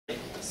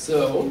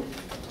So,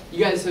 you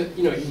guys have,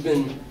 you've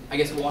been, I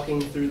guess,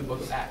 walking through the book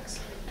of Acts.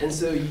 And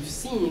so you've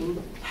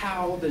seen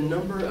how the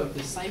number of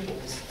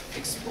disciples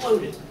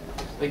exploded,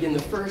 like in the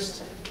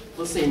first,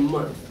 let's say,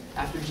 month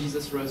after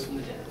Jesus rose from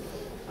the dead.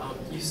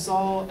 You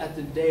saw at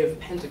the day of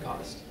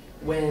Pentecost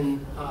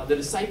when the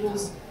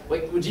disciples,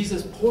 when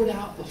Jesus poured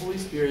out the Holy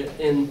Spirit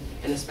in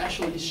an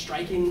especially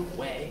striking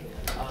way.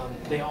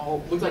 They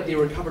all looked like they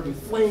were covered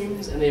with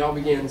flames, and they all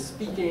began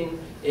speaking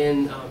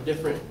in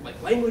different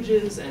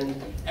languages,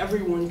 and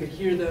everyone could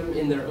hear them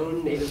in their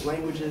own native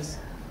languages.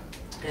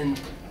 And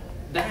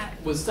that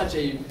was such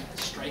a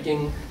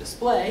striking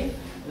display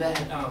that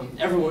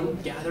everyone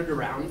gathered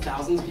around,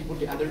 thousands of people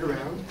gathered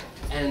around,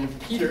 and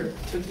Peter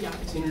took the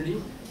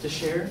opportunity to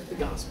share the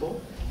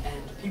gospel,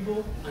 and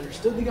people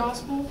understood the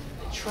gospel,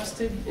 they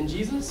trusted in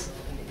Jesus,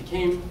 and they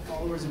became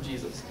followers of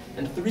Jesus.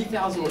 And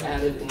 3,000 were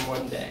added in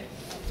one day.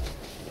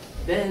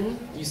 Then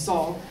you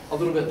saw a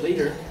little bit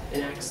later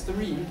in Acts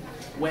 3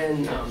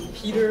 when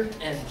Peter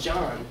and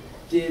John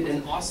did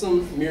an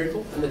awesome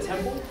miracle in the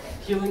temple,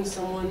 healing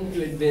someone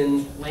who had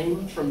been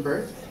lame from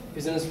birth. He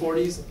was in his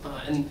 40s,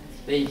 and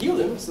they healed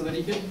him so that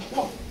he could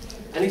walk.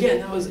 And again,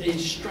 that was a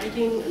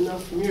striking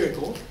enough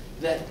miracle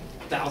that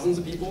thousands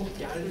of people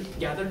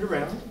gathered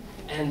around,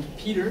 and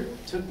Peter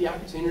took the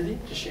opportunity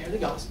to share the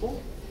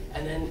gospel.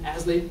 And then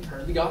as they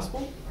heard the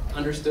gospel,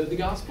 understood the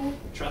gospel,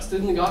 trusted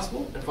in the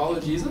gospel, and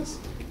followed Jesus,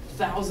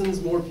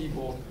 thousands more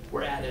people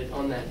were added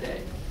on that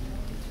day.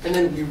 And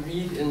then we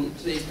read in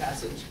today's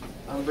passage,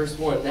 verse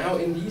 1, "Now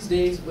in these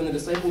days when the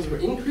disciples were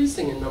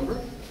increasing in number,"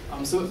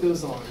 so it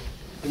goes on,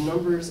 the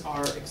numbers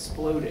are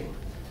exploding.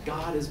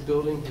 God is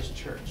building his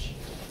church.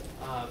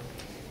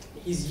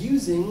 He's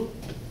using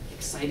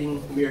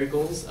exciting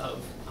miracles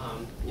of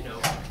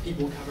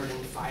people covered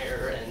in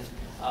fire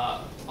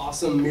and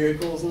awesome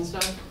miracles and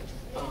stuff.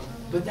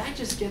 But that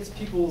just gets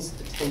people's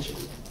attention.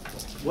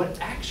 What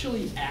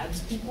actually adds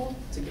people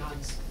to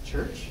God's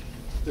church,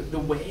 the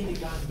way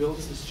that God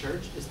builds his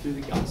church, is through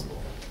the gospel.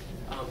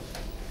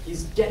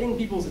 He's getting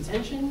people's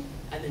attention,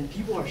 and then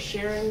people are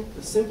sharing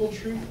the simple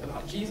truth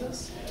about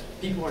Jesus.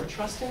 People are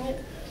trusting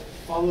it,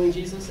 following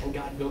Jesus, and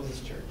God builds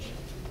his church.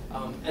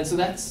 And so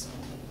that's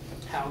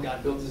how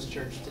God builds his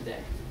church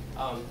today.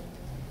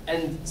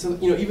 And so,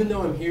 even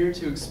though I'm here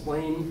to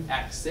explain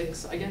Acts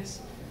 6, I guess,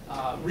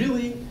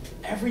 really,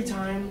 every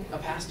time a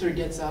pastor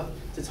gets up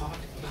to talk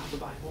about the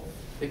Bible,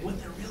 what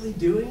they're really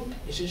doing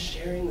is just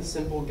sharing the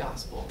simple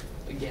gospel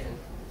again.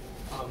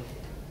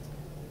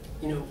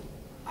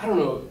 I don't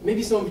know,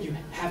 maybe some of you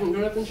haven't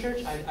grown up in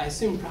church. I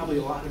assume probably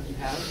a lot of you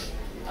have.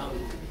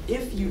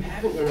 If you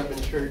haven't grown up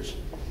in church,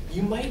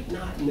 you might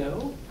not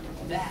know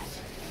that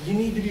you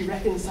need to be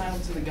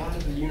reconciled to the God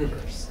of the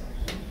universe.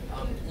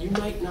 You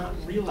might not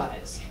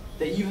realize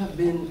that you have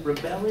been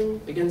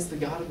rebelling against the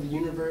God of the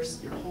universe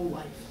your whole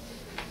life.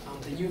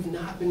 That you've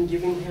not been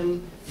giving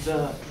him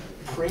the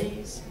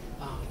praise,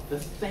 the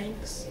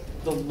thanks,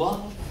 the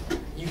love.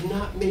 You've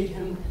not made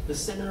him the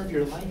center of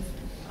your life.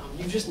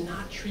 You've just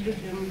not treated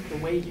him the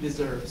way he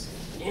deserves.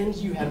 And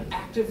you have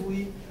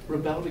actively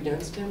rebelled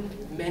against him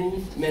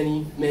many,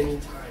 many, many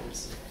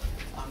times.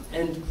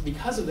 And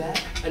because of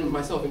that, and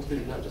myself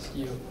included, not just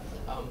you,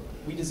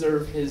 we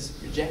deserve his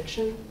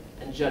rejection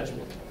and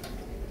judgment.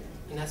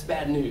 And that's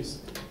bad news.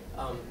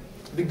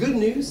 The good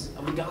news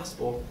of the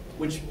gospel,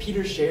 which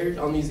Peter shared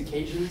on these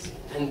occasions,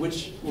 and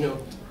which a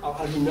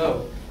lot of you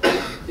know,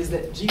 is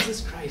that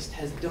Jesus Christ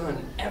has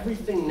done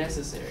everything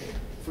necessary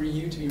for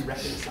you to be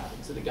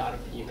reconciled to the God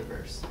of the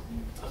universe.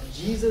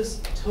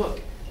 Jesus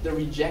took the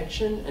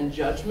rejection and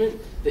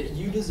judgment that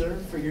you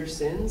deserve for your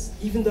sins,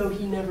 even though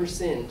he never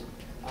sinned.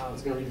 I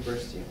was going to read a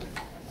verse to you.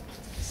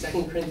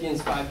 2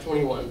 Corinthians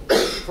 5:21.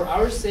 "For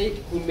our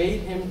sake he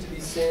made him to be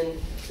sin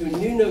who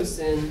knew no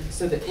sin,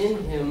 so that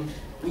in him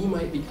we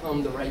might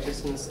become the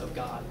righteousness of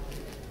God."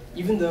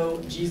 Even though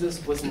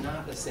Jesus was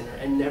not a sinner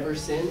and never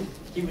sinned,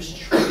 he was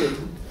treated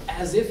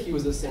as if he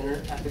was a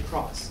sinner at the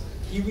cross.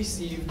 He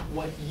received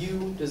what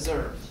you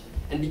deserve.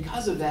 And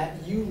because of that,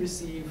 you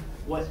receive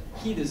what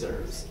he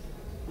deserves.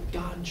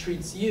 God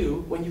treats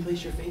you, when you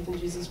place your faith in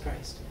Jesus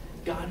Christ,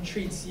 God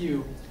treats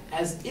you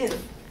as if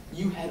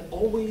you had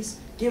always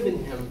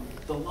given him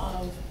the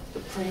love, the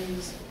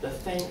praise, the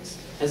thanks,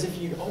 as if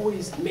you'd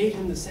always made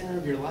him the center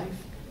of your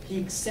life. He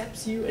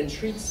accepts you and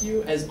treats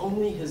you as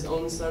only his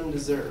own son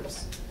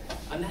deserves.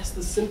 And that's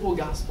the simple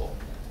gospel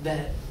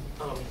that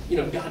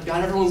God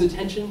got everyone's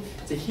attention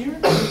to hear.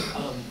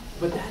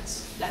 But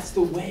that's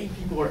the way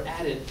people are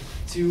added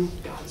to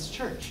God's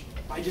church,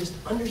 by just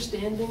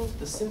understanding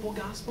the simple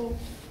gospel,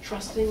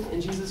 trusting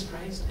in Jesus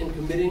Christ, and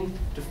committing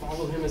to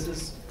follow him as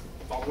his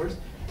followers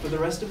for the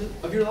rest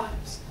of your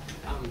lives.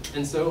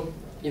 And so,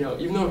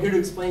 even though I'm here to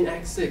explain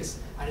Acts 6,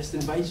 I just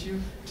invite you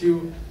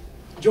to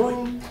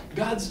join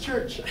God's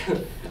church.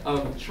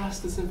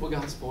 Trust the simple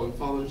gospel and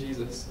follow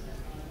Jesus.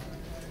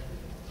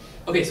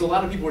 Okay, so a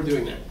lot of people are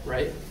doing that,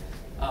 right?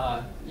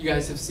 You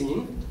guys have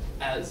seen,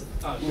 as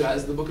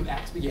the book of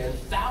Acts began,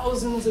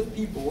 thousands of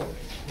people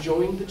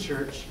joined the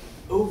church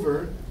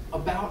over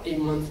about a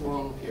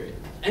month-long period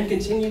and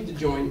continued to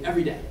join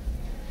every day.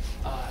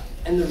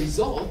 And the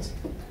result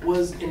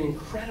was an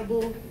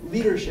incredible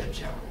leadership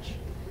challenge.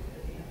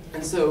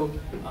 And so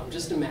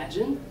just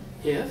imagine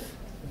if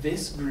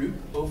this group,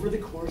 over the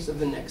course of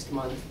the next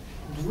month,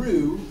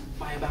 grew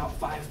by about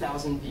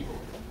 5,000 people.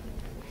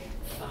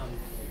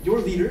 Your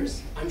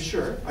leaders, I'm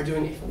sure, are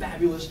doing a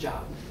fabulous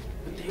job,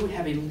 but they would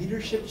have a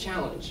leadership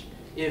challenge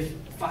if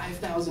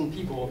 5,000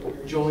 people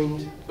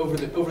joined over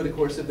the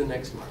course of the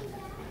next month.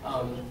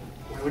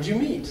 Where would you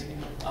meet?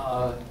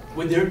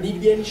 Would there need to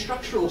be any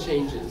structural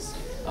changes?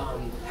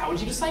 How would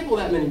you disciple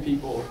that many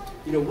people?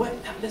 You know,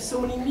 there's so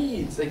many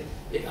needs. Like,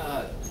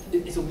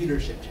 it's a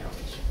leadership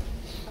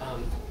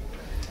challenge.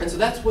 And so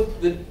that's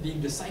what the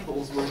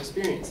disciples were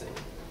experiencing.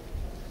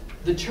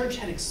 The church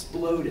had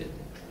exploded,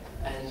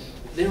 and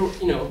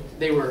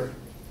they were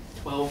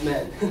 12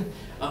 men.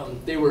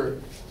 They were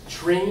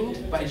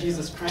trained by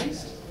Jesus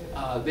Christ.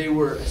 They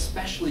were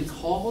especially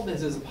called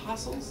as his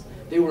apostles.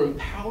 They were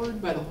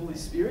empowered by the Holy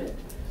Spirit.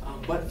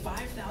 But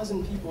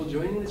 5,000 people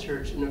joining the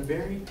church in a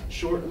very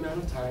short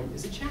amount of time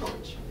is a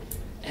challenge.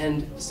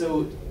 And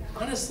so,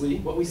 honestly,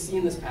 what we see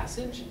in this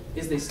passage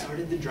is they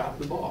started to drop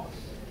the ball.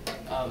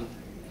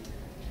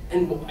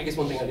 And I guess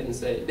one thing I didn't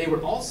say, they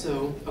were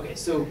also,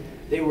 so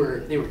they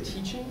were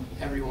teaching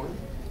everyone.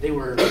 They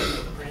were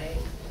praying.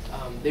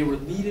 They were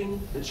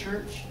leading the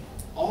church.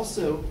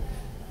 Also,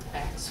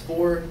 Acts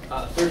 4,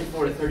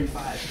 34 to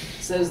 35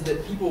 says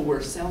that people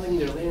were selling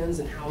their lands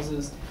and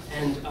houses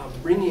and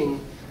bringing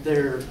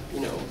their,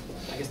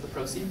 the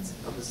proceeds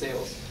of the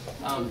sales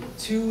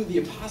to the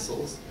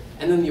apostles.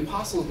 And then the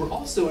apostles were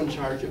also in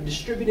charge of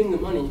distributing the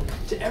money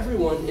to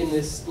everyone in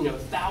this,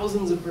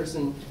 thousands of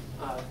person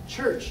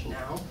church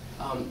now,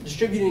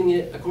 distributing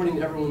it according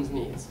to everyone's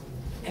needs.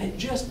 And it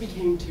just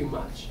became too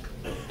much.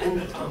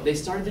 And they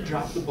started to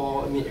drop the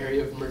ball in the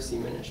area of mercy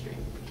ministry.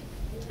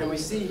 And we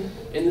see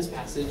in this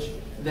passage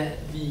that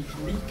the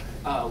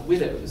Greek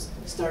widows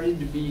started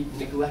to be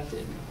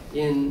neglected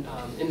in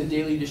the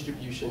daily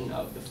distribution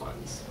of the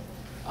funds.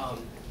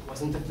 It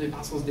wasn't that the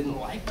apostles didn't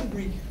like the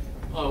Greek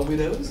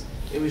widows.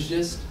 It was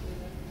just,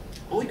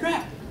 holy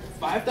crap,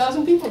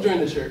 5,000 people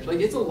joined the church.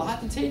 Like, it's a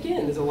lot to take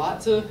in. It's a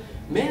lot to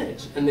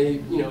manage. And they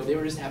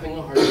were just having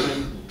a hard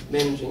time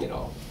managing it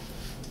all.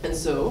 And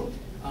so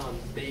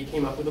they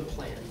came up with a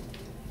plan.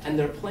 And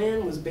their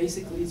plan was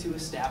basically to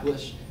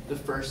establish the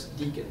first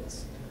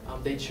deacons.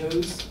 They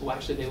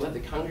let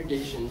the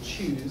congregation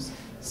choose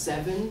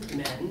 7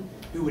 men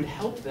who would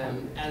help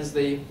them as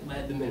they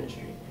led the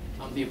ministry.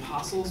 The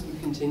apostles would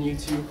continue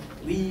to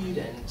lead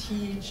and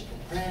teach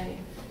and pray,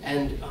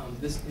 and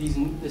this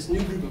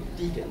new group of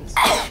deacons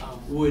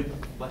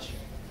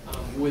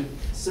would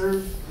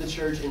serve the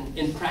church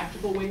in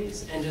practical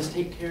ways and just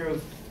take care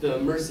of the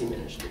mercy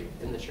ministry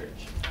in the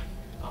church.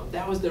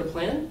 That was their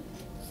plan,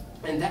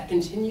 and that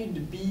continued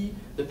to be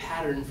the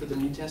pattern for the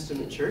New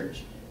Testament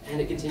church,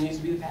 and it continues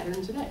to be the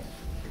pattern today.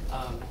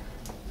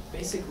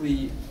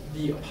 Basically,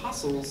 the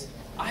apostles,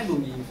 I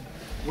believe,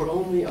 were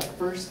only a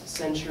first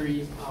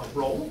century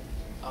role.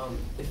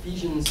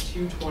 Ephesians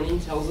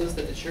 2:20 tells us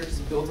that the church is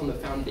built on the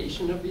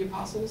foundation of the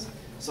apostles.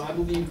 So I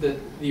believe that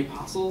the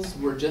apostles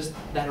were just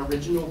that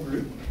original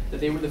group, that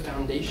they were the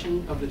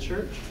foundation of the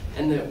church,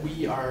 and that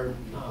we are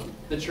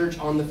the church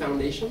on the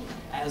foundation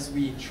as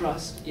we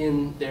trust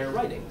in their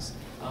writings,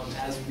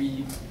 as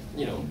we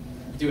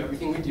do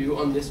everything we do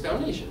on this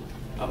foundation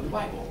of the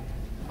Bible.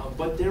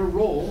 But their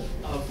role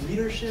of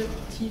leadership,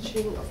 of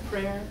teaching, of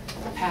prayer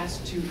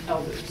passed to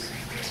elders.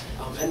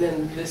 And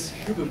then this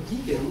group of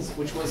deacons,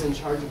 which was in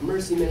charge of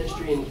mercy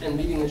ministry and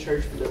leading the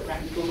church for their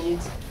practical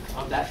needs,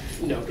 that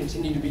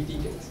continued to be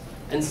deacons.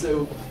 And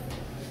so,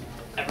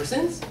 ever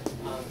since,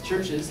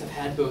 churches have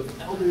had both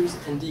elders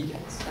and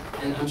deacons.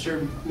 And I'm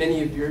sure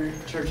many of your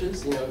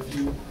churches, if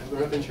you have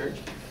grown up in church,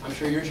 I'm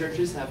sure your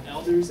churches have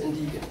elders and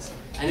deacons.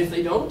 And if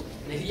they don't,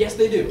 yes,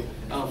 they do.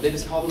 They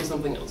just call them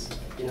something else.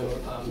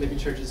 Maybe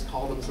churches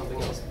call them something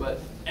else.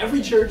 But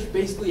every church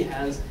basically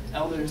has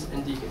elders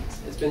and deacons.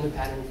 It's been the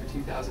pattern for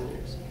 2,000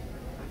 years.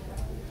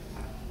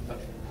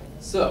 Okay.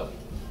 So,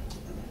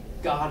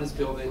 God is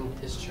building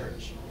his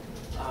church.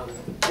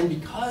 And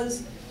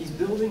because he's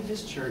building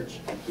his church,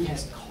 he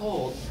has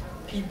called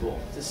people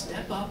to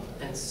step up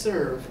and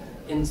serve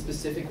in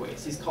specific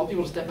ways. He's called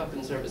people to step up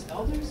and serve as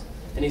elders,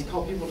 and he's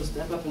called people to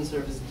step up and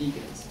serve as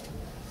deacons.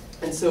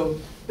 And so,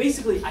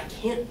 basically, I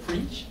can't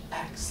preach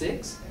Acts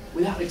 6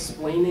 without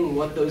explaining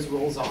what those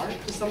roles are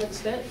to some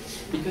extent,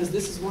 because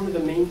this is one of the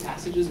main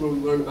passages where we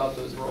learn about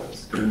those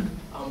roles.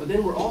 But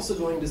then we're also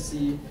going to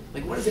see,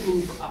 what does it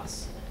mean for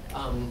us?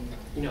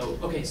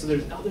 So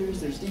there's elders,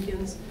 there's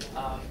deacons,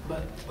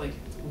 but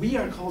we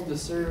are called to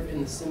serve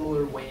in the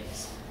similar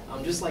ways.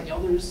 Just like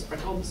elders are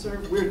called to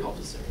serve, we're called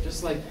to serve.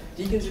 Just like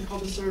deacons are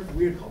called to serve,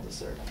 we're called to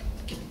serve.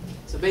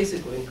 So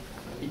basically,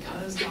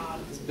 because God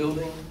is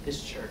building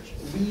his church,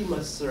 we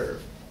must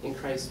serve in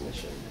Christ's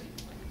mission.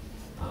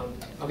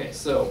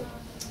 So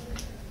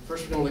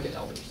first we're going to look at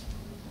elders.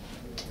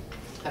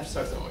 I have to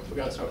start somewhere. We're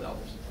going to start with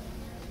elders.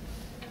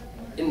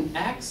 In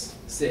Acts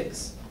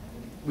 6,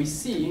 we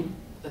see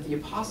that the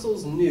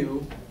apostles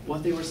knew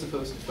what they were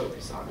supposed to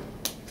focus on.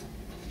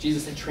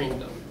 Jesus had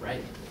trained them,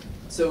 right?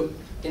 So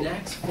in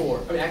Acts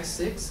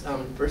 6,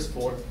 verse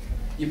 4,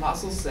 the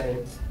apostles say,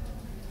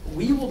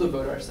 "We will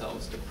devote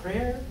ourselves to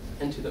prayer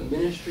and to the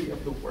ministry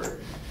of the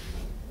word."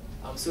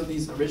 So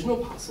these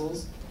original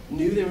apostles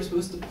knew they were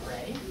supposed to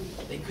pray.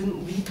 They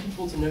couldn't lead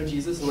people to know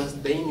Jesus unless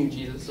they knew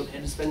Jesus, so they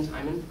had to spend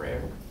time in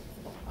prayer.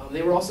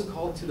 They were also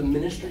called to the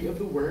ministry of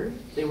the word.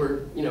 They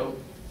were,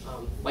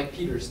 like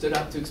Peter, stood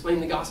up to explain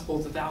the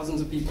gospel to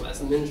thousands of people. That's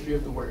the ministry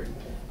of the word.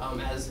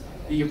 As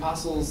the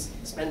apostles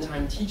spend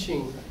time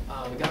teaching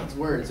God's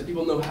word so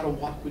people know how to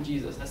walk with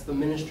Jesus. That's the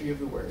ministry of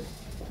the word.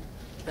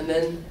 And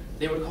then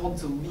they were called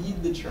to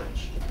lead the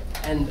church.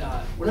 And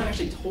we're not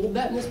actually told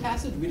that in this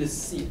passage, we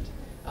just see it.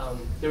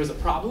 There was a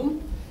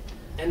problem,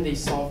 and they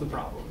solved the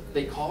problem.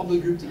 They called the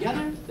group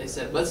together. They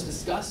said, let's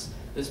discuss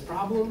this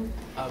problem.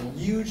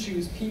 You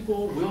choose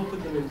people, we'll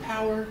put them in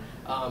power.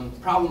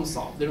 Problem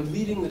solved. They're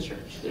leading the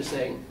church. They're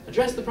saying,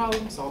 address the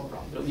problem, solve the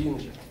problem. They're leading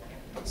the church.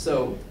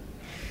 So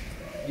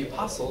the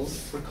apostles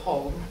were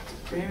called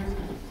to prayer,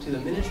 to the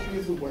ministry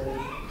of the word,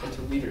 and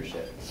to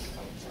leadership.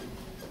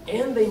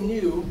 And they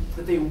knew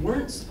that they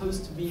weren't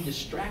supposed to be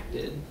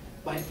distracted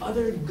by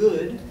other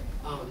good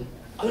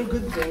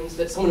things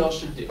that someone else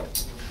should do,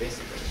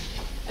 basically.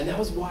 And that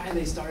was why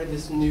they started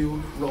this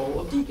new role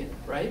of deacon,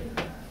 right?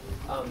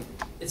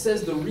 It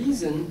says the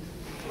reason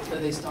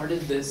that they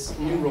started this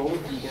new role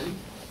of deacon,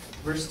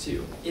 verse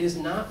 2, "It is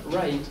not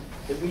right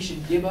that we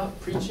should give up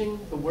preaching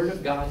the word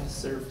of God to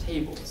serve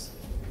tables."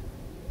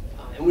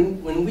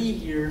 And when we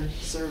hear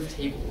serve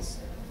tables,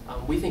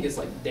 we think it's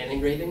like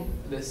denigrating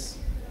this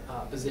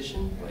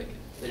position, like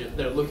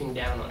they're looking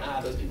down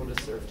on, those people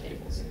just serve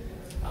tables.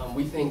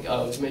 We think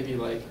of maybe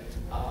like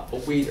a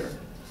waiter,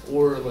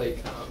 or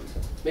like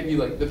maybe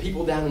like the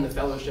people down in the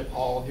fellowship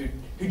hall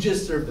who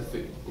just serve the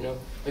food,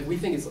 Like we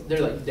think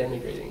they're like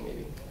denigrating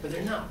maybe, but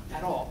they're not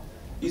at all.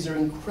 These are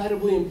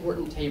incredibly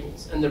important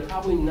tables, and they're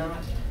probably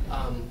not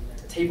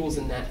tables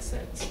in that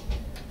sense.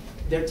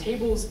 They're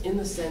tables in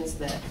the sense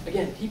that,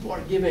 again, people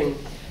are giving,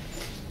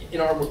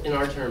 in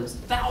our terms,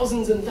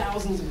 thousands and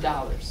thousands of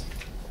dollars.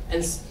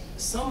 And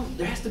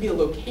there has to be a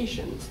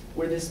location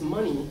where this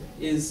money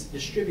is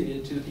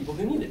distributed to the people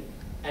who need it.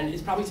 And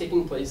it's probably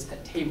taking place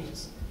at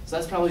tables. So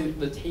that's probably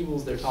the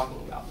tables they're talking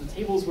about, the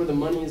tables where the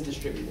money is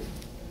distributed.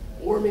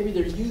 Or maybe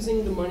they're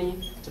using the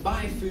money to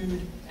buy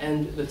food,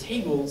 and the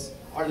tables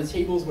are the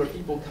tables where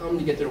people come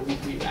to get their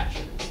weekly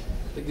rations.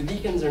 Like the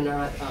deacons are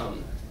not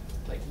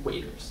like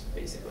waiters,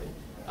 basically.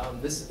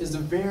 This is a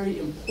very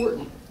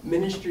important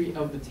ministry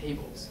of the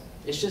tables.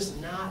 It's just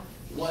not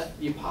what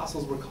the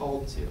apostles were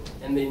called to,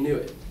 and they knew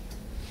it.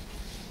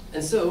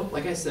 And so,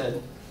 like I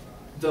said,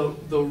 the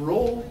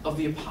role of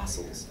the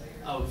apostles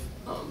of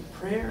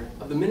prayer,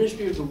 of the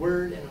ministry of the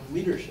word, and of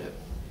leadership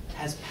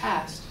has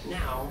passed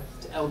now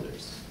to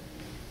elders.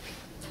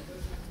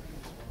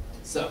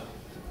 So,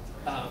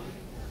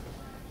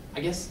 I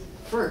guess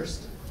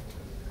first,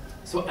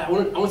 so I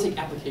want to take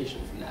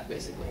application from that,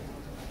 basically.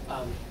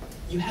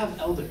 You have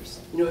elders.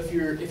 If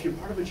you're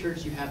part of a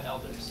church, you have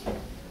elders.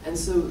 And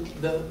so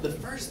the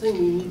first thing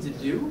we need to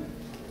do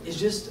is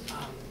just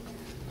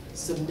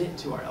submit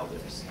to our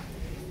elders.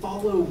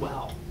 Follow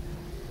well.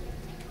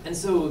 And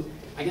so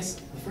I guess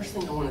the first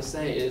thing I want to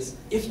say is,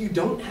 if you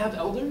don't have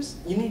elders,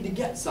 you need to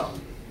get some.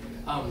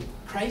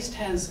 Christ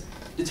has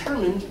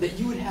determined that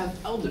you would have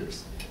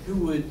elders who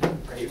would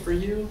pray for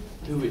you,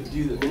 who would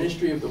do the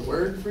ministry of the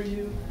word for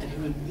you, and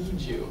who would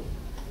lead you.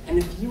 And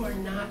if you are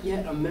not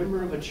yet a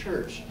member of a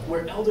church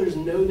where elders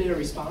know they are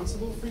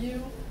responsible for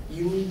you,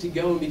 you need to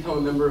go and become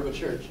a member of a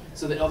church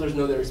so that elders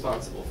know they're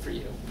responsible for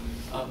you.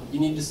 You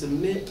need to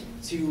submit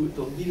to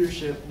the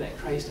leadership that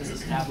Christ has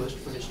established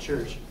for his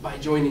church by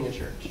joining a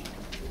church.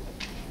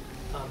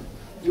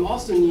 You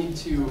also need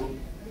to,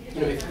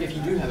 if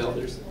you do have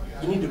elders,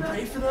 you need to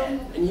pray for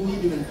them and you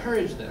need to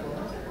encourage them.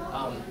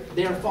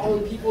 They are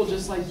fallen people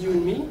just like you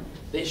and me.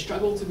 They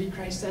struggle to be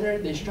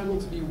Christ-centered, they struggle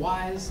to be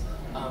wise,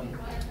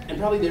 and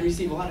probably they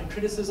receive a lot of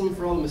criticism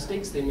for all the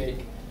mistakes they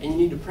make, and you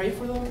need to pray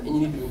for them and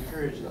you need to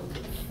encourage them.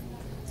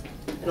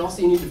 And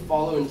also you need to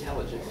follow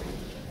intelligently.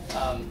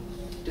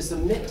 To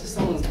submit to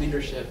someone's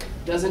leadership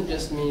doesn't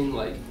just mean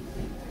like,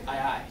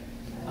 aye.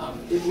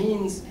 It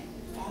means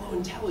follow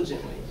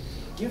intelligently.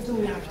 Give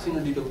them the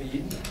opportunity to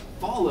lead,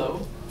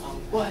 follow,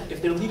 but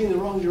if they're leading the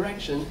wrong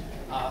direction,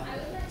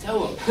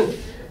 tell them.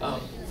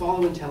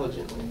 Follow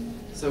intelligently.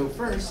 So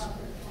first,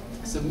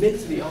 submit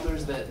to the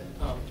elders that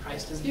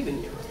Christ has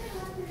given you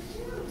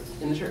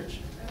in the church.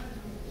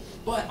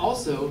 But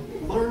also,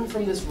 learn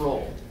from this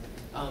role.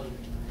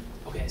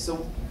 Okay,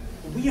 so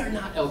we are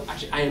not elders.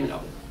 Actually, I am an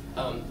elder.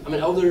 I'm an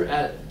elder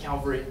at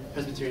Calvary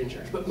Presbyterian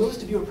Church, but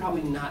most of you are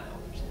probably not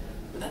elders.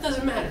 But that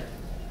doesn't matter.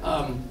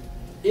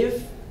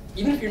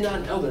 Even if you're not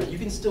an elder, you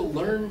can still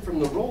learn from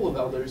the role of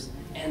elders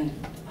and,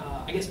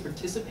 I guess,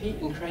 participate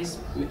in Christ's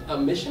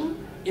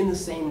mission in the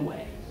same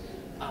way.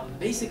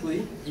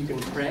 Basically, you can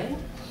pray,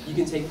 you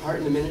can take part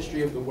in the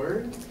ministry of the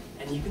word,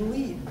 and you can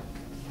lead.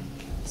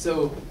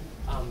 So,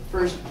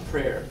 first,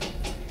 prayer.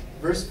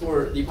 Verse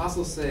 4, the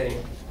apostles say,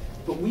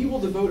 "But we will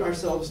devote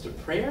ourselves to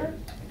prayer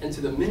and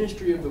to the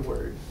ministry of the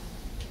word,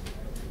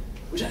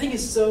 which I think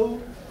is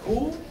so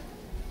cool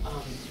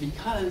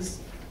because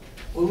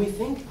when we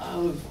think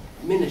of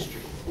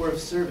ministry or of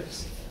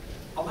service,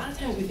 a lot of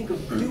times we think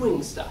of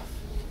doing stuff,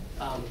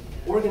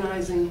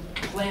 organizing,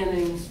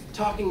 planning,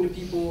 talking to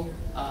people,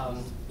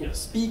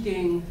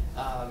 speaking,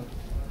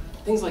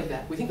 things like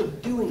that. We think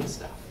of doing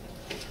stuff.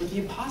 But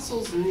the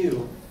apostles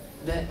knew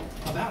that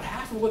about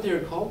half of what they were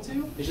called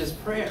to is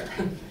just prayer.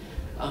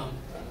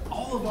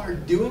 All of our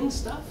doing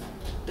stuff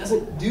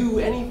doesn't do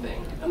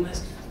anything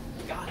unless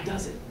God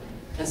does it.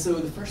 And so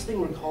the first thing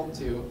we're called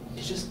to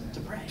is just to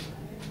pray.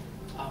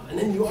 And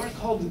then you are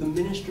called to the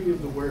ministry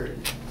of the word.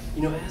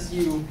 As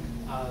you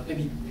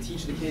maybe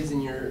teach the kids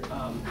in your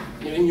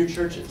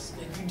churches,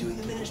 like you're doing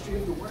the ministry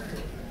of the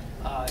word.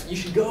 You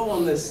should go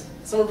on this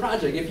summer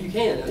project if you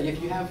can,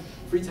 if you have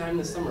free time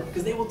this summer,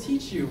 because they will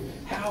teach you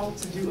how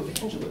to do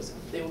evangelism.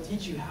 They will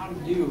teach you how to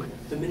do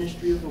the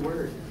ministry of the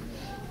word.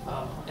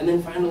 And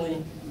then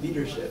finally,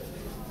 leadership.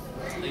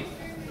 Like,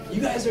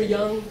 you guys are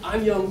young,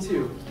 I'm young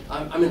too.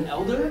 I'm an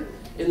elder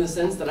in the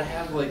sense that I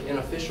have like an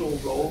official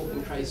role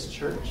in Christ's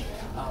church,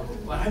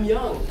 but I'm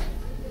young.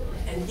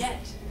 And yet,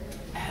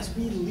 as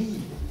we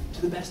lead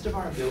to the best of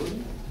our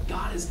ability,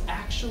 God is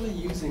actually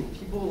using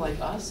people like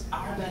us,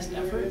 our best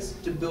efforts,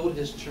 to build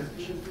his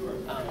church.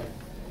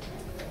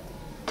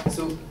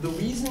 So the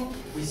reason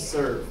we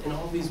serve in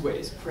all these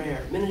ways,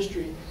 prayer,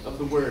 ministry of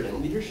the word,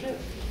 and leadership,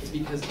 is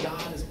because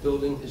God is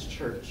building his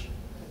church.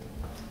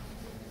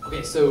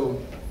 Okay, so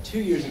 2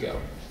 years ago,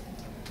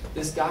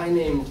 this guy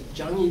named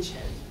Jung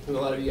Chen, who a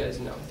lot of you guys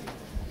know,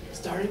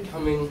 started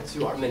coming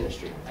to our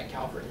ministry at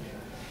Calvary.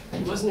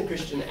 He wasn't a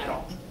Christian at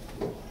all.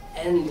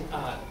 And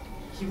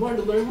he wanted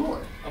to learn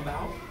more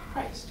about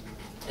Christ.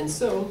 And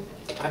so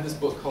I have this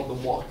book called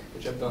The Walk,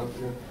 which I've gone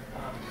through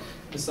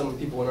with some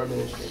people in our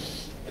ministry.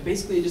 And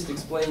basically it just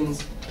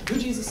explains who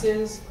Jesus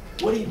is,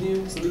 what he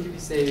do so we can be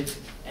saved,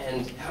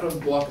 and how to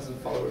walk as a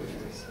follower of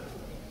Jesus.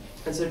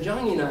 And so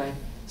Johnny and I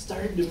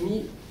started to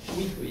meet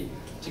weekly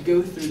to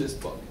go through this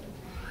book.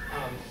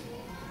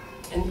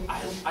 And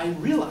I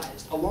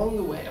realized along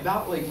the way,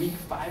 about like week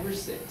 5 or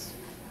 6,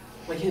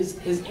 like his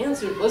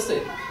answer, let's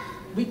say,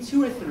 week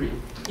 2 or 3,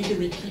 he could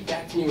repeat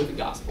back to me what the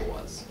gospel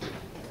was.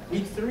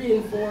 Week 3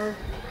 and 4,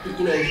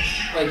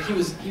 he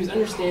was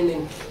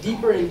understanding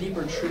deeper and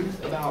deeper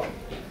truth about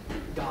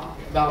God,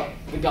 about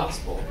the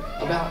gospel,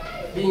 about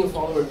being a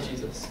follower of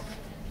Jesus.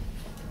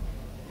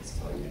 It's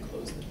telling me to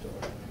close the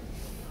door.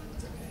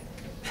 It's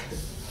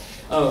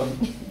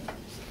okay.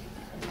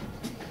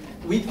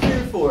 Week 3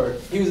 or 4,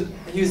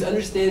 he was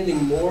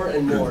understanding more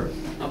and more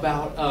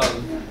about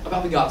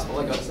the gospel,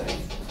 like I was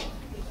saying.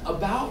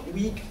 About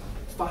week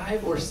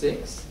 5 or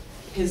 6,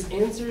 his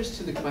answers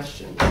to the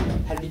question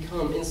had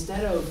become,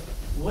 instead of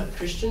what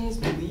Christians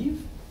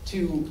believe,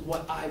 to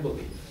what I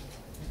believe.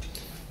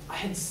 I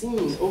had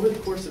seen over the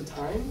course of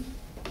time,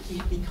 he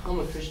had become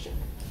a Christian.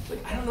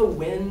 Like, I don't know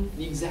when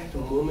the exact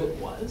moment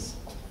was.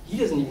 He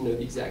doesn't even know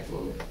the exact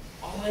moment.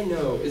 All I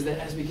know is that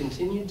as we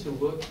continued to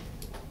look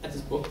at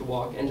this book, The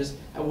Walk, and just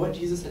at what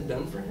Jesus had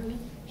done for him,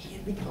 he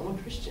had become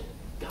a Christian.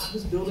 God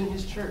was building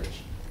his church.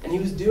 And he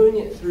was doing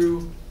it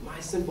through my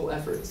simple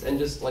efforts and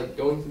just like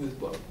going through this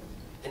book.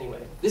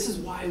 Anyway, this is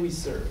why we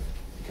serve,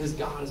 because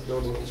God is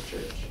building his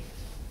church.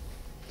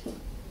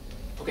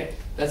 Okay,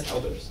 that's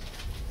elders.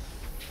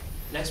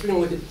 Next, we're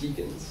going to look at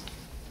deacons.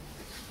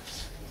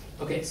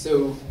 Okay,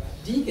 so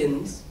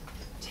deacons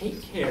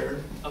take care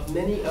of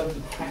many of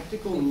the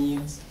practical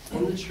needs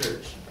in the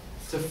church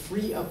to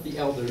free up the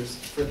elders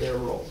for their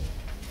role.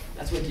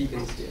 That's what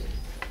deacons do.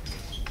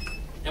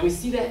 And we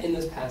see that in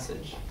this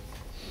passage.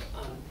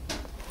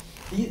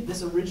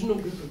 This original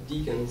group of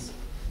deacons,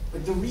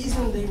 like the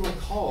reason they were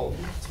called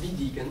to be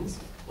deacons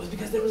was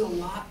because there was a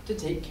lot to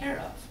take care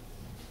of.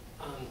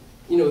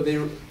 They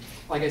were,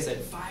 like I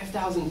said,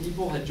 5,000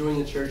 people had joined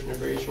the church in a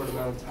very short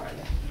amount of time.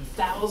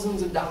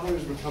 Thousands of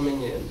dollars were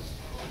coming in.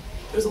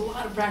 There was a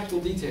lot of practical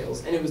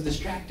details, and it was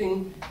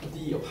distracting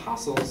the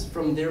apostles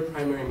from their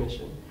primary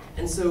mission.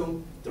 And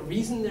so the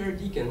reason there are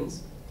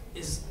deacons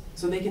is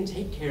so they can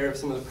take care of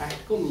some of the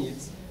practical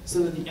needs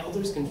so that the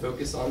elders can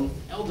focus on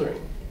eldering.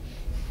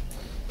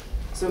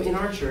 So in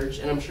our church,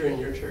 and I'm sure in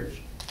your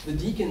church, the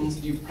deacons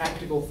do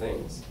practical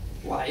things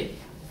like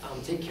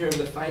take care of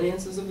the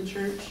finances of the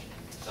church,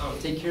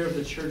 take care of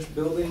the church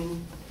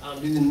building,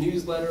 do the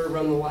newsletter,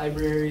 run the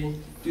library,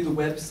 do the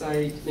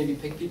website, maybe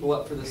pick people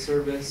up for the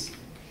service,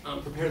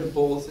 prepare the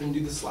bulletin,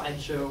 do the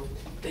slideshow.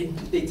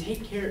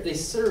 They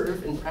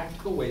serve in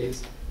practical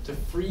ways to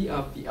free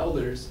up the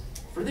elders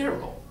for their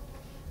role.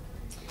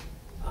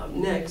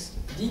 Next,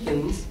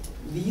 deacons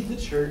lead the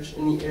church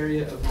in the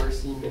area of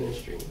mercy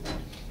ministry.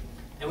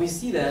 And we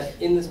see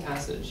that in this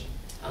passage.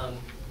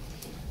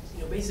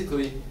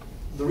 Basically,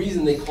 the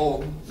reason they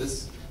called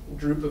this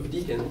group of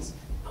deacons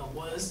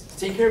was to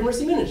take care of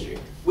mercy ministry.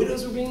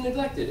 Widows were being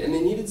neglected, and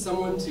they needed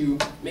someone to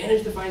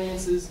manage the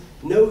finances,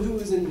 know who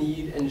was in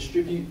need, and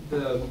distribute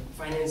the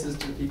finances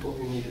to the people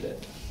who needed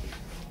it.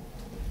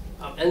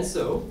 And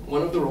so,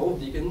 one of the role of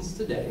deacons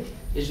today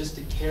is just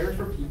to care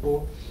for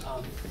people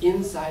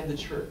inside the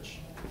church.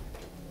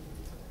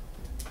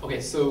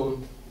 Okay, so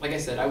like I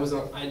said,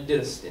 I did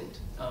a stint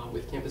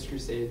with Campus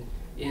Crusade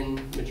in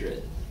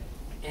Madrid.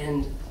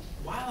 And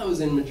while I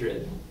was in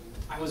Madrid,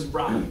 I was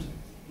robbed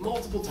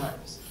multiple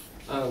times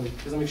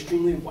because I'm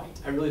extremely white.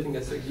 I really think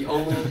that's like the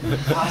only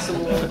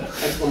possible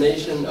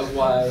explanation of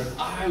why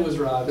I was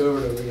robbed over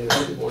and over again.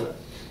 Other people were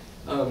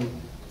not.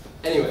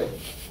 Anyway,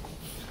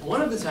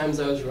 one of the times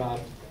I was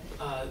robbed,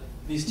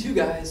 these two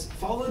guys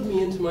followed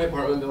me into my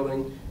apartment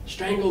building,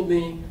 strangled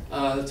me,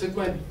 took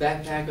my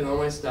backpack with all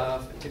my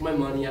stuff, took my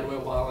money out of my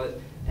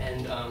wallet,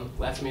 and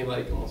left me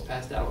like almost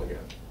passed out on the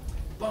ground.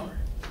 Bummer.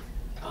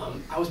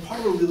 I was part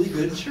of a really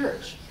good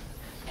church,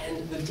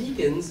 and the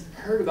deacons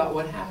heard about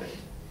what happened.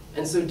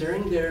 And so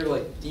during their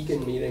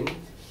deacon meeting,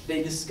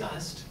 they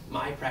discussed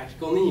my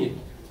practical need.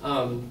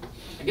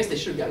 I guess they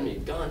should have gotten me a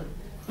gun.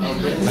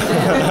 But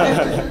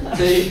instead,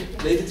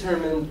 they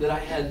determined that I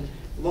had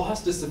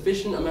lost a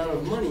sufficient amount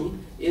of money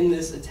in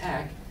this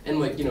attack, and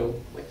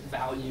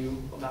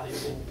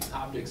valuable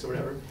objects or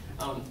whatever.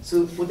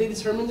 So what they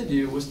determined to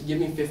do was to give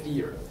me 50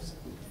 euros,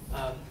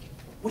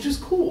 which was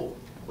cool.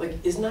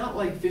 It's not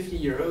like 50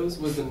 euros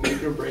was the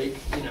make or break,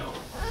 I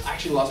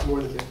actually lost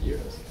more than 50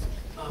 euros.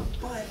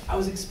 But I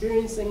was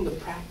experiencing the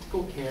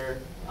practical care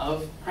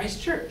of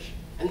Christ Church,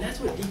 and that's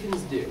what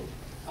deacons do.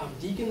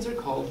 Deacons are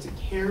called to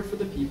care for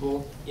the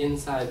people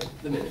inside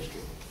the ministry.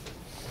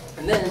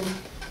 And then,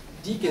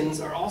 deacons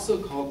are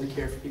also called to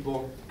care for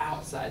people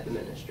outside the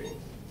ministry.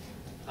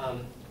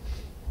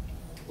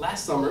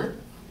 Last summer,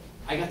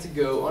 I got to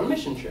go on a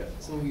mission trip.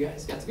 Some of you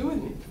guys got to go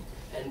with me.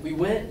 And we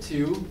went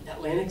to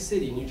Atlantic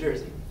City, New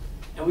Jersey.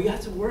 And we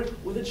got to work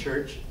with a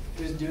church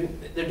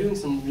they're doing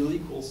some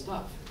really cool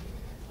stuff.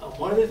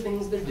 One of the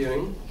things they're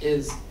doing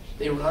is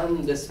they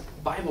run this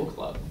Bible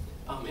club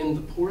in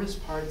the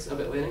poorest parts of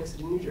Atlantic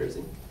City, New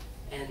Jersey.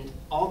 And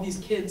all these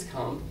kids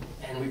come,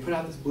 and we put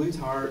out this blue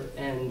tarp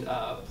and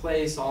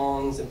play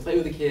songs and play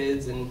with the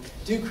kids and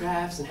do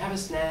crafts and have a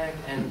snack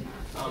and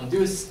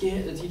do a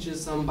skit that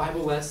teaches some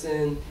Bible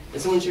lesson,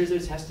 and someone shares their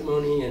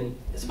testimony, and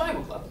it's a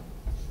Bible club.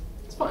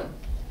 It's fun.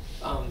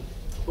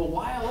 But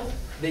while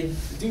they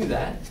do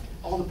that,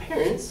 all the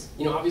parents,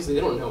 obviously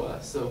they don't know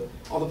us, so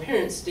all the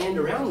parents stand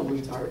around the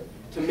blue tarp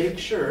to make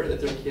sure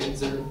that their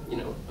kids are,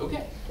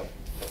 okay.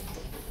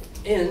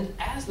 And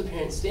as the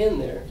parents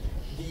stand there,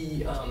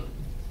 the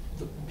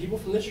people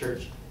from the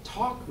church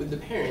talk with the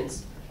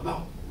parents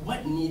about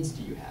what needs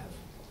do you have?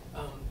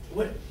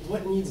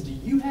 What needs do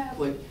you have?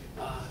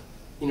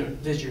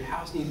 Does your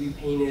house need to be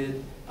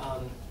painted?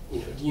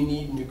 Do you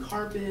need new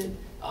carpet?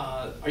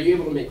 Are you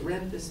able to make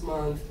rent this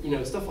month?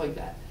 Stuff like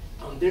that.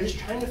 They're just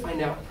trying to find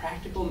out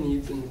practical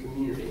needs in the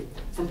community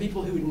from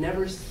people who would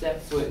never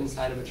step foot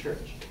inside of a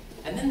church.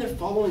 And then they're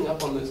following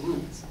up on those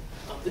needs.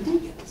 The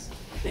deacons.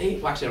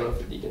 Actually, I don't know if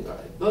the deacons are.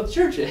 The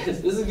church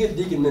is. This is a good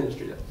deacon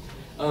ministry,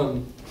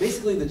 though.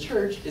 Basically, the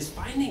church is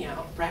finding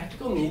out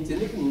practical needs in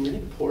the community,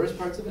 the poorest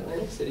parts of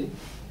Atlantic City,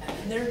 and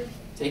then they're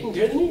taking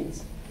care of the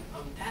needs.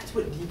 That's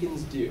what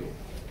deacons do.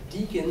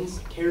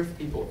 Deacons care for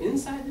people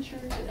inside the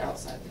church and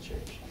outside the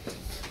church.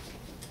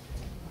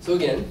 So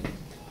again,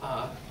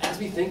 as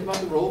we think about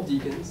the role of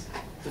deacons,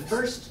 the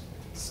first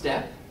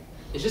step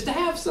is just to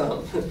have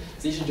some. So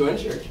you should join a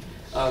church,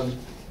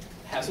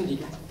 have some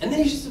deacons, and then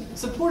you should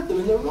support them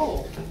in their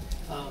role.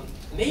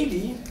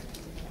 Maybe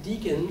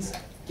deacons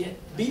get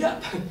beat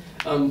up.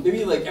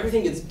 Maybe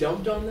everything gets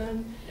dumped on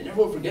them and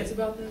everyone forgets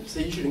about them, so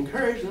you should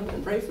encourage them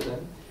and pray for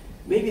them.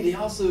 Maybe they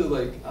also,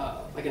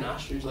 like an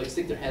ostrich,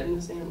 stick their head in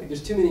the sand.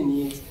 There's too many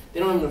needs. They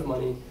don't have enough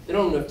money. They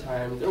don't have enough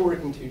time. They're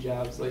working 2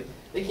 jobs.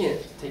 They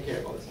can't take care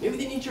of all this. Maybe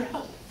they need your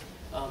help.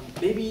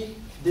 Maybe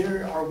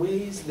there are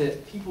ways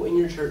that people in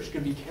your church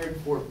could be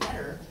cared for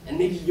better, and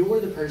maybe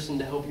you're the person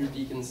to help your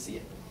deacons see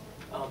it.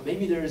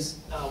 Maybe there's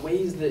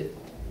ways that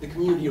the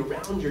community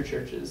around your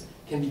churches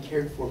can be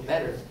cared for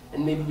better,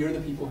 and maybe you're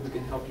the people who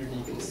can help your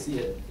deacons see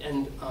it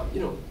and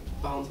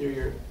volunteer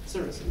your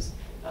services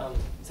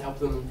to help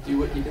them do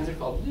what deacons are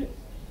called to do.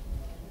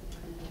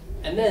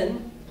 And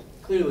then,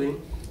 clearly,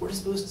 we're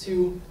supposed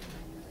to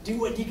do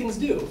what deacons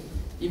do,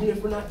 even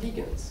if we're not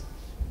deacons.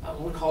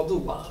 We're called to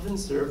love and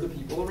serve the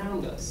people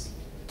around us.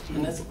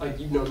 And that's,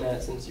 you've known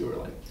that since you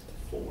were,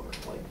 4,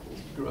 you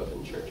grew up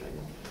in church,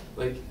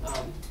 I guess.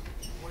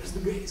 What is the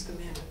greatest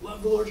commandment?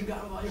 Love the Lord your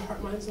God with all your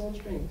heart, mind, soul, and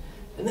strength.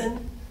 And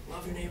then,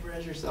 love your neighbor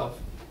as yourself.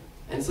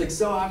 And it's,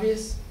 so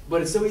obvious,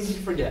 but it's so easy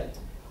to forget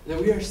that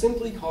we are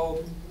simply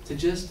called to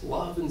just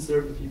love and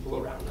serve the people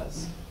around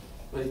us.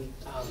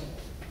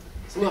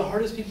 Some of the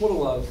hardest people to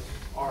love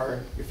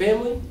are your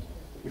family,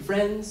 your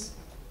friends,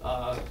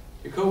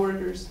 your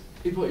coworkers,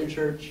 people at your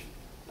church,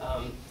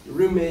 your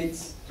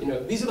roommates.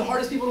 These are the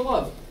hardest people to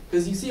love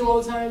because you see them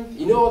all the time,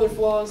 you know all their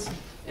flaws,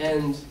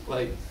 and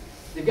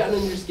they've gotten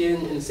under your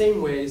skin in the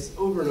same ways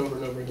over and over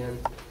and over again.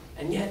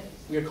 And yet,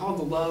 we are called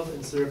to love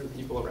and serve the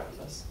people around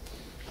us.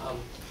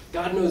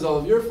 God knows all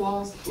of your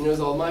flaws. He knows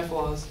all of my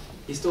flaws.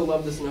 He still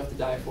loved us enough to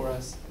die for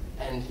us,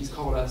 and he's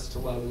called us to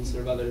love and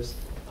serve others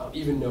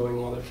even knowing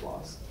all their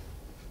flaws.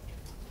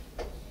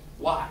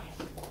 Why?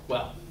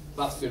 Well,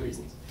 lots of good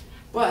reasons.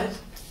 But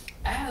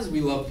as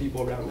we love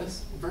people around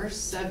us, verse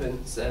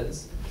 7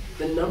 says,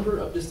 the number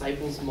of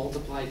disciples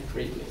multiplied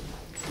greatly.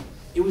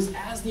 It was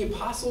as the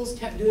apostles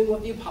kept doing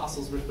what the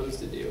apostles were supposed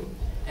to do,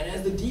 and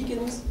as the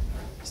deacons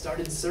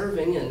started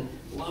serving and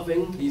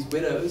loving these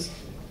widows,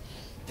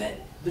 that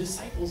the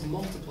disciples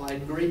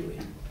multiplied greatly.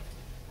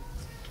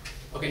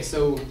 Okay,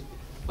 so,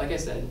 like I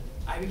said,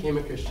 I became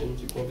a Christian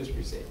through Corpus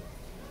Crusade.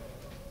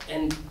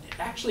 And it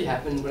actually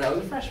happened when I was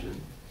a freshman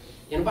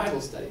in a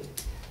Bible study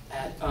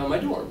at my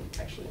dorm,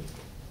 actually.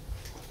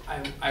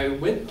 I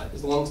went,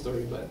 it's a long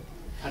story, but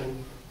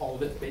cutting all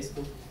of it,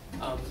 basically.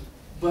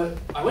 But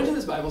I went to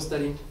this Bible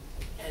study,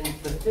 and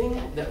the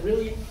thing that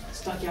really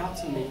stuck out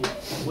to me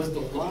was the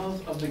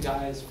love of the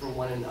guys for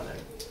one another.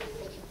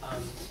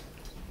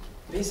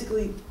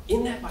 Basically,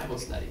 in that Bible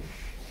study,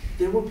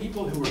 there were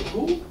people who were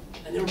cool,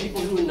 and there were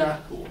people who were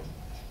not cool.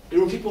 There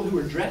were people who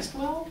were dressed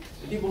well,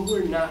 and people who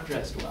were not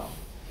dressed well.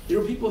 There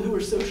were people who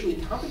were socially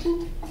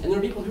competent, and there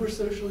were people who were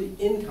socially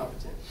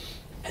incompetent.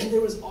 And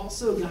there was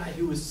also a guy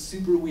who was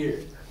super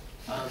weird.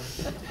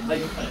 I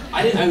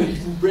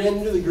ran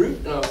into the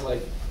group, and I was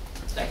like,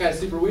 that guy's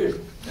super weird.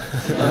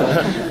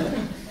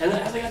 And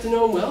as I got to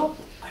know him well,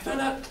 I found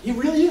out he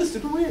really is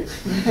super weird.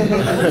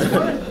 That's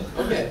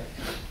fine. Okay.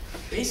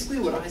 Basically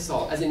what I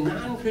saw, as a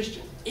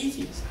non-Christian,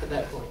 atheist at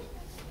that point,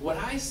 what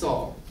I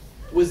saw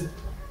was,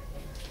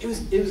 it was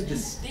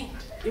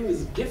distinct. It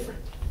was different.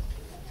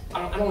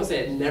 I don't want to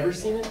say I'd never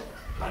seen it,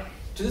 but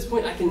to this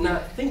point I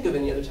cannot think of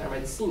any other time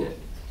I'd seen it.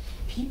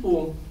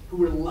 People who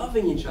were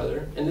loving each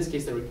other, in this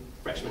case they were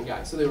freshman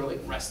guys, so they were like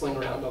wrestling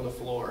around on the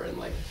floor and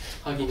like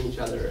hugging each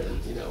other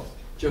and, you know,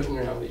 joking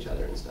around with each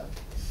other and stuff.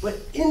 But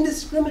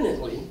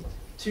indiscriminately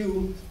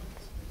to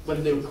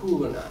whether they were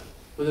cool or not,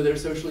 whether they were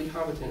socially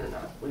competent or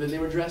not, whether they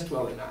were dressed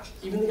well or not,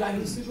 even the guy who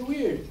was super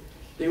weird,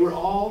 they were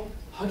all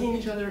hugging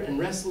each other and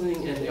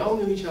wrestling, and they all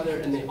knew each other,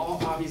 and they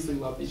all obviously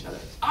loved each other.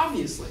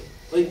 Obviously,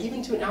 like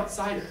even to an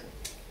outsider.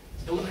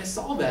 And when I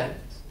saw that,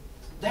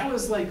 that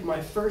was like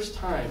my first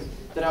time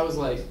that I was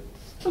like,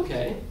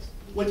 okay,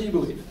 what do you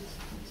believe?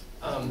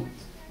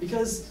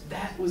 Because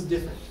that was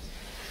different.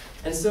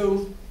 And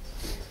so,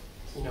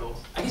 you know,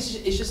 I guess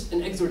it's just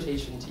an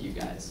exhortation to you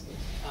guys.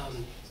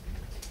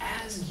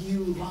 As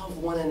you love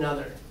one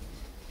another,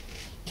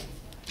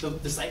 the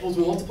disciples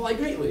will multiply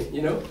greatly,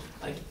 you know?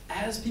 Like,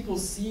 as people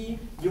see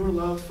your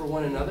love for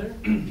one another,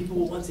 people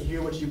will want to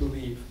hear what you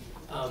believe.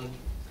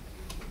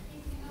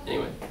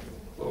 Anyway,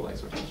 little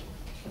exhortation.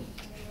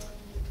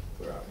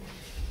 Where are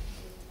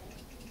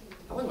we?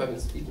 How long have I been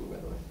speaking, by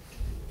the way?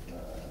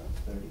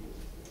 30.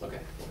 Okay.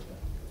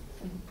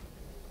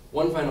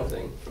 One final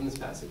thing from this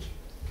passage.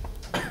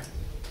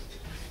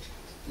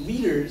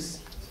 Leaders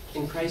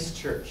in Christ's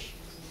church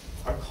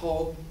are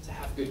called to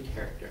have good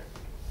character.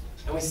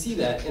 And we see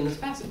that in this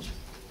passage.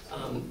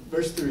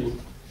 Verse 3,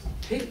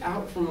 pick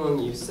out from among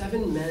you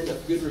 7 men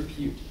of good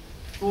repute,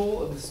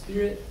 full of the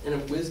Spirit and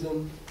of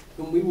wisdom,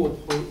 whom we will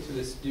appoint to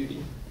this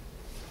duty.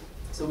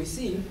 So we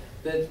see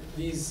that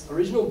these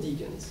original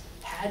deacons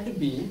had to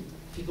be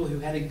people who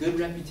had a good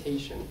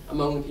reputation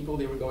among the people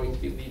they were going to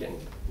be leading.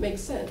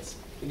 Makes sense.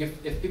 Like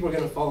if people are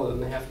going to follow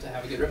them, they have to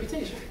have a good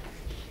reputation.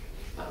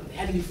 They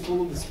had to be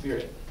full of the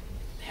Spirit.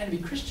 They had to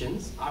be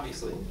Christians,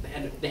 obviously.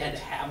 They had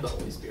to have the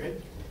Holy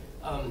Spirit.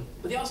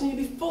 But they also need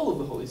to be full of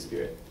the Holy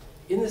Spirit,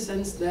 in the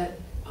sense that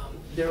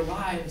their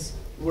lives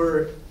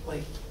were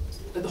like,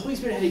 that the Holy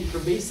Spirit had a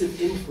pervasive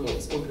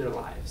influence over their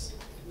lives.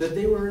 That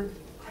they were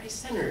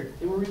Christ-centered.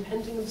 They were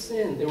repenting of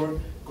sin. They were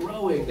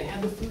growing. They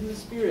had the fruit of the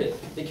Spirit.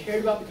 They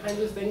cared about the kinds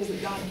of things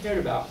that God cared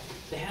about.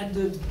 They had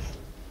to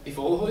be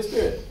full of the Holy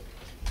Spirit.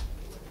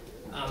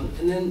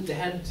 And then they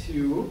had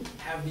to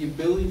have the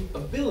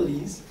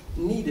abilities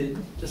needed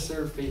to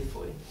serve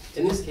faithfully.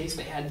 In this case,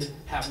 they had to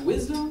have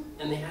wisdom,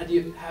 and they had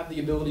to have the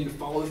ability to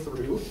follow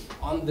through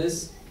on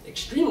this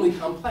extremely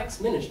complex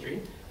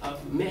ministry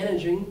of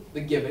managing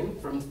the giving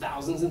from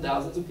thousands and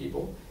thousands of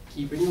people,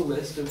 keeping a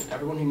list of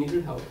everyone who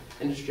needed help,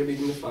 and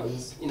distributing the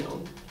funds, you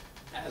know,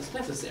 as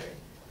necessary.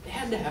 They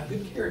had to have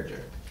good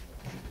character.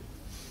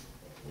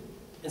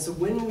 And so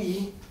when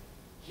we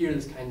hear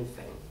this kind of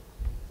thing,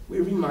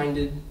 we're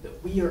reminded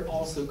that we are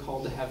also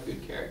called to have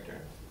good character.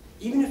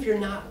 Even if you're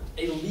not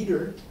a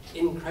leader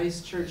in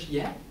Christ's church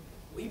yet,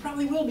 well, you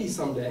probably will be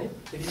someday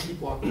if you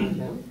keep walking with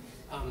Him.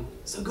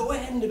 So go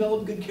ahead and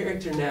develop good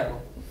character now.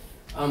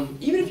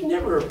 Even if you're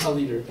never a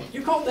leader,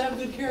 you're called to have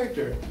good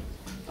character.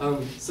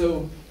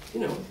 So, you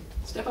know,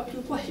 step up to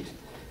the plate.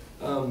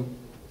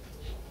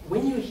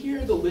 When you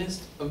hear the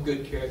list of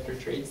good character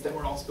traits that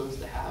we're all supposed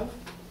to have,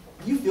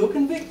 you feel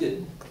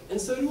convicted,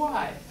 and so do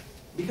I,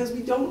 because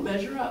we don't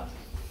measure up.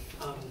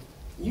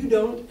 You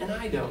don't, and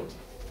I don't.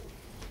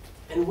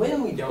 And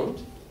when we don't,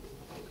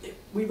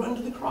 we run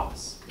to the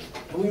cross.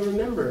 And we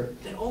remember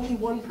that only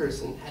one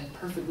person had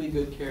perfectly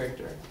good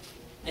character.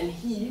 And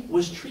he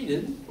was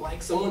treated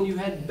like someone who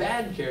had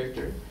bad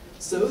character,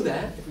 so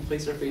that, if we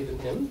place our faith in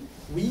him,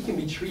 we can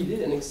be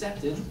treated and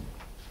accepted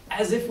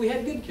as if we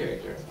had good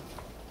character.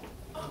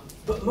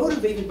 but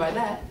motivated by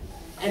that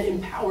and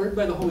empowered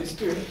by the Holy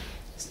Spirit,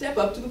 step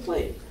up to the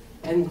plate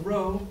and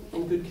grow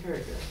in good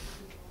character.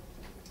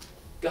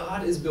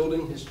 God is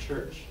building his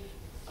church.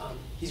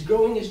 He's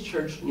growing his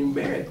church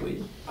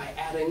numerically by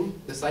adding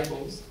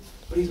disciples,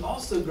 but he's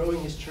also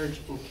growing his church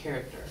in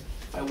character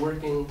by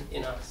working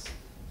in us.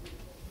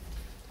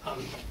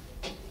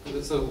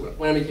 So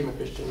when I became a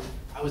Christian,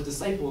 I was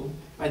discipled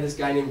by this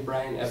guy named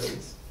Brian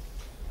Evans.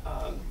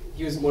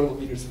 He was one of the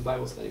leaders of the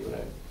Bible study when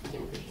I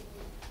became a Christian.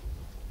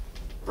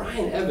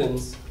 Brian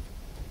Evans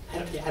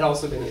had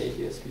also been an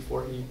atheist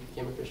before he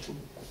became a Christian.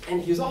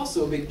 And he was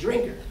also a big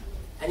drinker.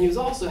 And he was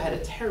also had a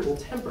terrible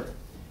temper.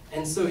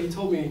 And so he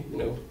told me,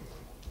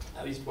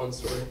 at least one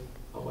story.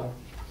 Oh wow,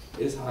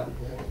 it is hot in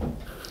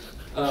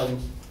here.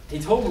 He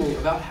told me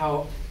about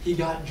how he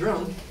got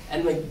drunk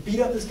and beat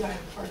up this guy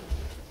apart.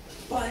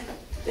 But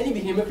then he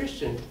became a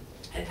Christian.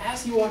 And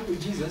as he walked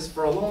with Jesus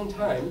for a long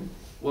time,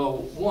 well,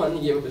 one,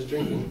 he gave up his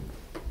drinking.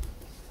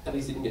 At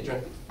least he didn't get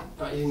drunk.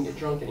 He didn't get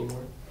drunk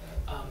anymore.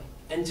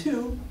 And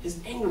two, his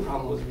anger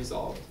problem was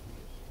resolved.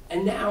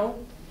 And now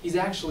he's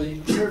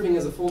actually serving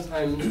as a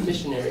full-time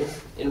missionary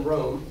in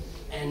Rome,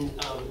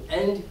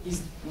 and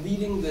he's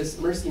leading this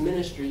mercy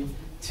ministry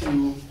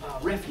to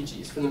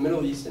refugees from the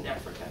Middle East and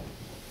Africa.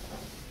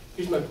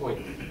 Here's my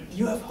point.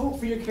 You have hope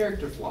for your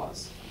character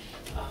flaws.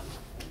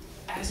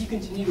 As you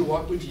continue to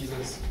walk with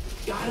Jesus,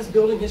 God is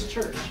building his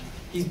church.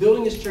 He's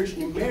building his church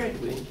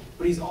numerically,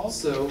 but he's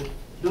also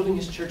building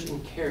his church in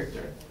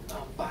character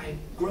by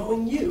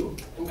growing you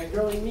and by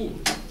growing me.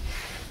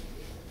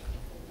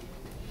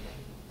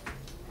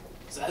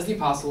 So as the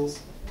apostles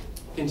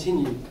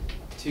continued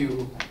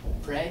to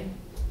pray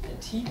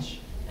and teach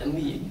and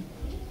lead,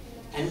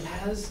 and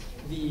as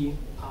the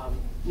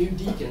new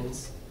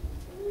deacons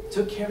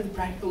took care of the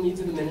practical needs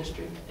of the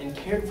ministry and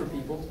cared for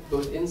people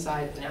both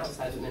inside and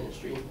outside the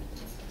ministry,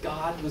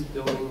 God was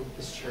building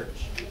his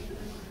church.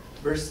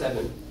 Verse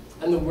 7,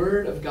 and the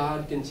word of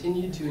God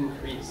continued to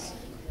increase,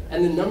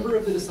 and the number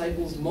of the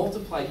disciples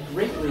multiplied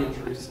greatly in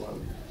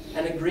Jerusalem,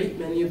 and a great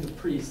many of the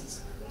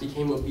priests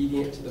became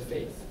obedient to the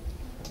faith.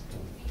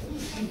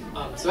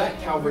 So at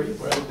Calvary,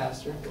 where I'm a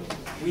pastor,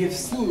 we have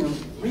seen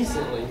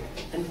recently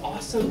an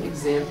awesome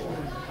example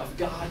of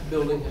God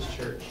building his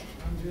church.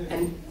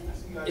 And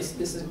this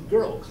is a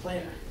girl,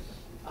 Claire.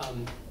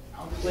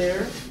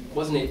 Claire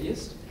was an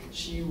atheist.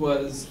 She's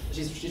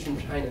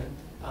from China.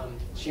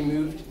 She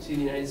moved to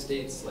the United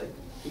States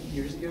 8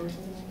 years ago or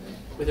something like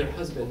that with her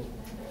husband.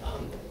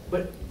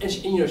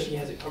 She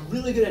has a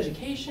really good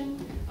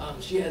education.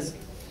 She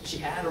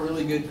had a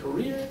really good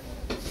career,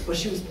 but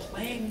she was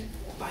plagued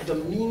by the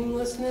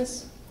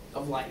meaninglessness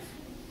of life.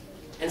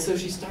 And so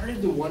she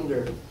started to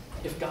wonder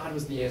if God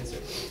was the answer.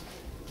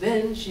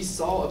 Then she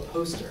saw a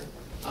poster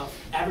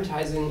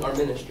advertising our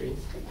ministry,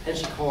 and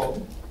she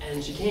called,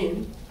 and she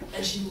came,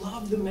 and she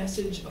loved the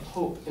message of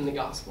hope in the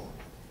gospel.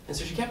 And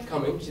so she kept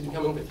coming. She's been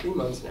coming for 3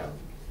 months now.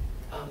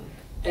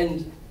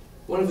 And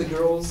one of the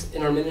girls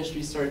in our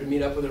ministry started to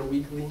meet up with her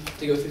weekly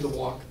to go through the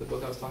walk, the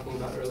book I was talking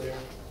about earlier.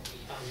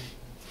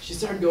 She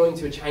started going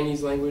to a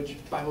Chinese language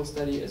Bible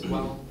study as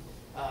well.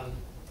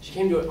 She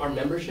came to our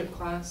membership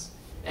class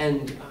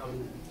and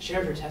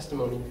shared her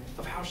testimony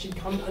of how she'd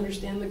come to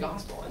understand the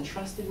gospel and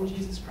trusted in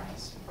Jesus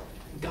Christ.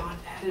 God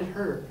added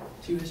her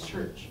to his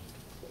church.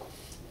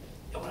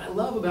 And what I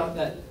love about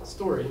that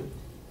story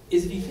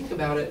is if you think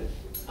about it,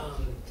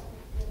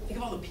 think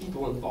of all the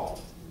people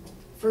involved.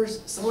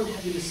 First, someone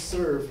had to just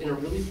serve in a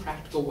really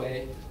practical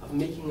way of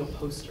making a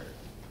poster.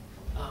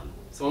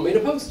 Someone made a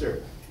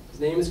poster.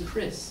 His name is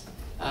Chris.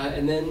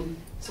 And then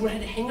someone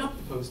had to hang up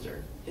the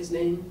poster. His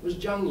name was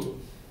Zhang Yi.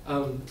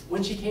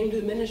 When she came to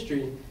the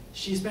ministry,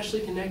 she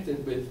especially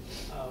connected with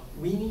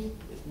Weenie,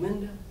 with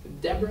Linda,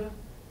 with Deborah.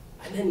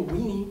 And then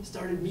Weenie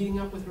started meeting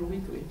up with her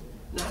weekly.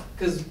 Not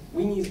because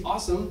Weenie's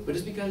awesome, but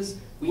just because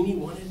Weenie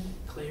wanted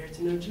Claire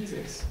to know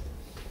Jesus.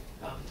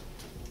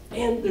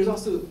 And there's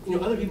also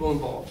other people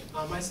involved,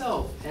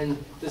 myself, and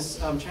this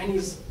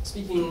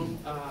Chinese-speaking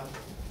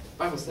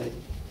Bible study.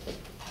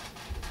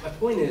 My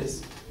point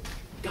is,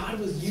 God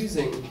was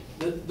using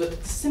the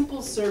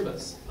simple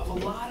service of a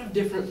lot of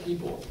different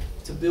people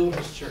to build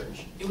his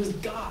church. It was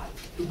God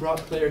who brought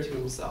Claire to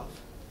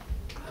himself.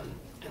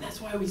 And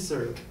that's why we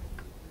serve.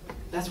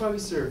 That's why we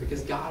serve,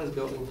 because God is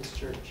building his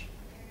church.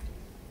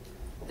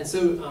 And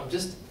so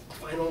just a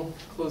final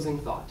closing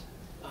thought.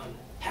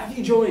 Have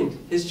you joined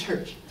his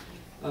church?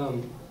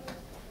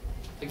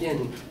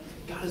 Again,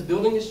 God is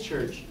building his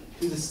church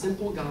through the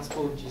simple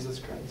gospel of Jesus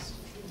Christ.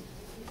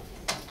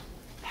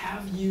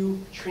 Have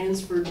you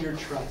transferred your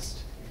trust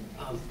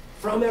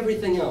from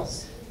everything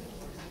else?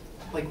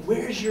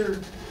 Where's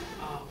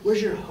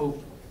your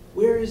hope?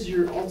 Where is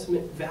your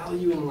ultimate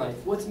value in life?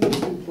 What's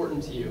most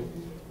important to you?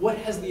 What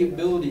has the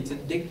ability to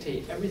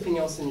dictate everything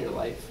else in your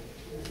life?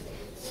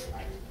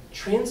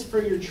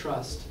 Transfer your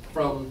trust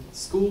from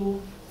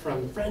school,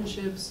 from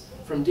friendships,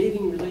 from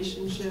dating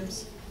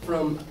relationships,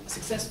 from a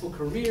successful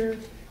career,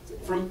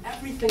 from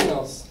everything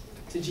else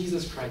to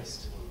Jesus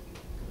Christ.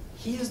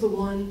 He is the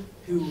one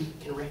who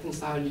can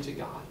reconcile you to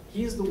God.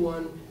 He is the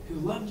one who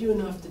loved you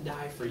enough to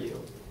die for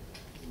you.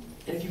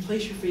 And if you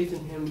place your faith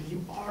in him,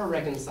 you are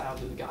reconciled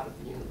to the God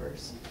of the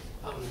universe.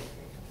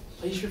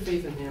 Place your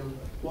faith in him,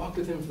 walk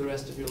with him for the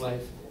rest of your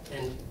life,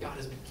 and God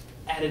has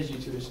added you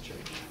to his church.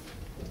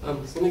 So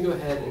let me go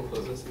ahead and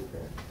close this in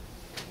prayer.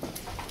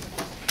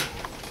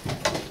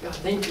 God,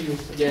 thank you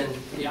again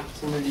for the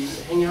opportunity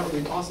to hang out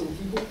with these awesome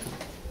people.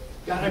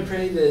 God, I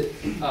pray that,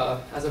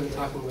 as I've been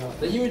talking about,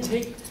 that you would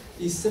take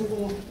these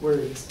simple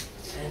words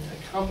and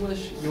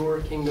accomplish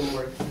your kingdom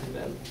work through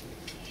them.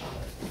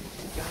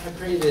 God, I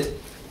pray that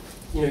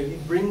you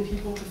bring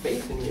people to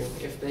faith in you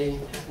if they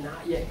have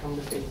not yet come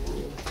to faith in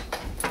you.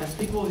 As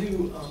people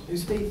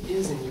whose faith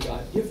is in you,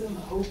 God, give them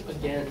hope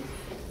again.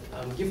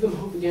 Give them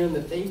hope again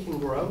that they can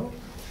grow,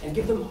 and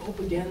give them hope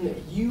again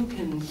that you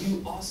can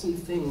do awesome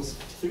things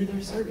through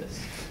their service.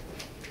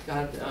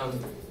 God,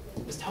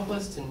 just help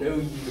us to know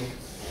you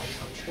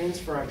and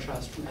transfer our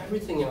trust from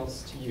everything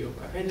else to you.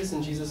 I pray this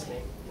in Jesus'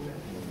 name.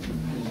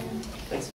 Amen. Thanks.